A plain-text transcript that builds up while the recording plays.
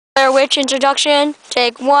Blair Witch introduction.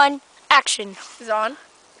 Take one. Action. Is on.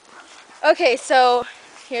 Okay, so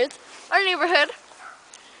here's our neighborhood,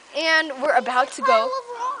 and we're about to go.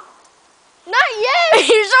 Not yet.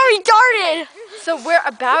 You're so retarded. So we're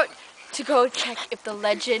about to go check if the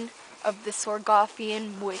legend of the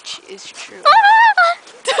Sorghofian witch is true.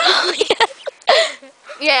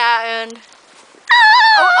 Yeah, and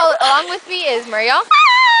along with me is Maria,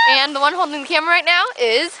 and the one holding the camera right now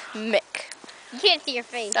is Mick. You can't see your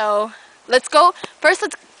face. So let's go. First,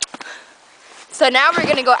 So now we're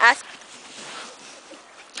gonna go ask.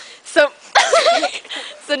 So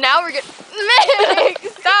now we're gonna. Mick,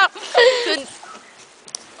 stop.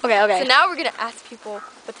 Okay. So now we're gonna ask people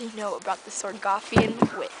what they know about the Sorghofian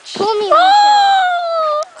witch. Pull me.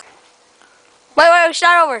 Wait,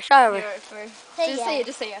 start over.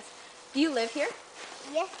 Just say yes. Do you live here?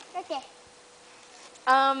 Yes, okay.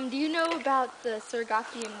 Do you know about the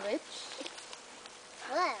Sorghofian witch?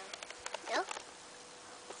 Well, no.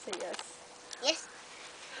 Say yes. Yes.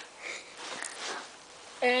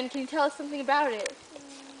 And can you tell us something about it?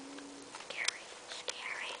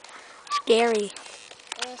 Scary.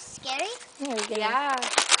 Scary? Yeah.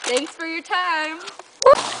 Thanks for your time.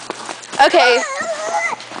 Okay.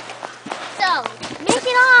 So, make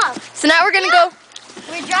it off. So now we're gonna go.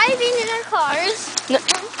 We're driving in our cars. No.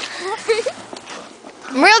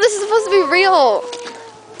 Real, this is supposed to be real.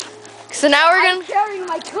 So now we're gonna. I'm carrying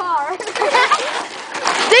my car. These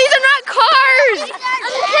are not cars.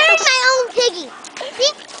 I'm carrying my own piggy.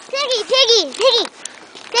 See?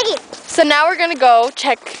 Piggy. So now we're gonna go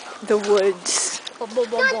check the woods. Dun,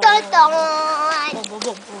 dun, dun.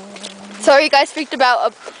 So are you guys freaked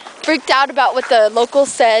out about what the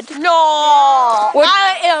locals said? No.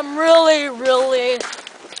 I am really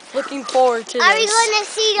looking forward to this. Are we going to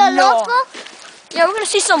see the No. local? Yeah, we're gonna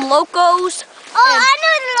see some locos. Oh, I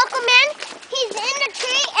know the local man. He's in the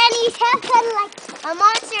tree and he's half kind of like a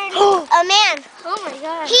monster and a man. Oh my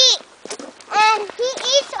god. He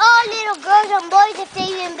eats all little girls and boys if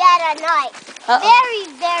they've been bad at night. Very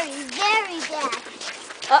bad.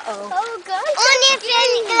 Uh-oh. Oh god. Only if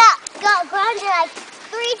they got grounded like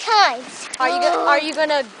 3 times. Are you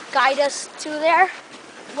gonna guide us to there?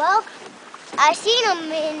 Well, I've seen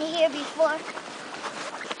him in here before.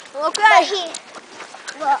 Okay.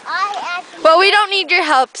 But I actually. Well, we don't need your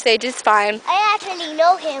help, Sage. It's fine. I actually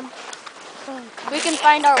know him. We can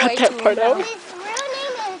find our way to him. Now. His real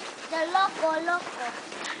name is the Loco.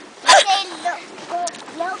 You say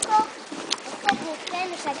loco, except in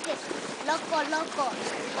Spanish like this. Loco.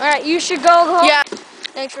 Alright, you should go home. Yeah.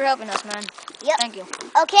 Thanks for helping us, man. Yep. Thank you.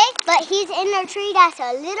 Okay, but he's in a tree that's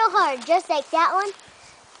a little hard, just like that one.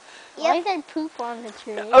 Why did I poop on the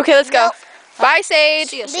tree? Okay, let's go. Bye, Sage.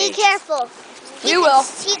 See ya, Be Sage. careful. You will.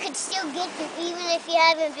 He could still get you even if you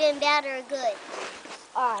haven't been bad or good.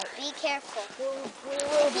 Alright. Be careful.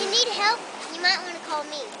 If you need help, you might want to call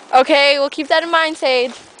me. Okay, we'll keep that in mind,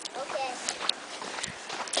 Sage. Okay.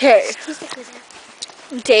 Okay.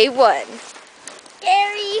 Day 1.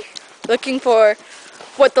 Scary. Looking for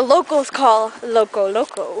what the locals call loco.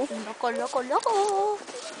 Loco.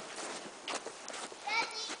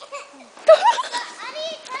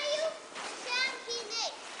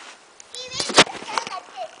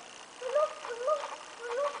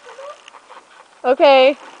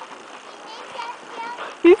 Okay.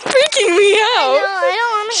 He's freaking me out. I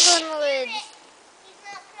don't want to go in the woods.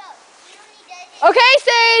 Okay,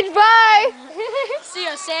 Sage, bye. See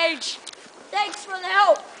ya, Sage. Thanks for the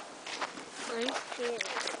help.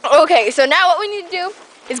 Okay, so now what we need to do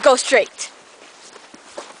is go straight.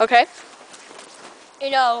 Okay? You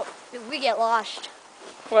know, if we get lost,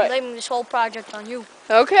 I'm What? blaming this whole project on you.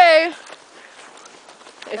 Okay.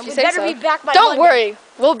 If And you we say better so. be back by Don't Monday. worry,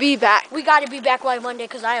 we'll be back. We gotta be back by Monday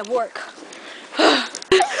because I have work. Let's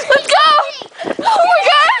go! Oh my God!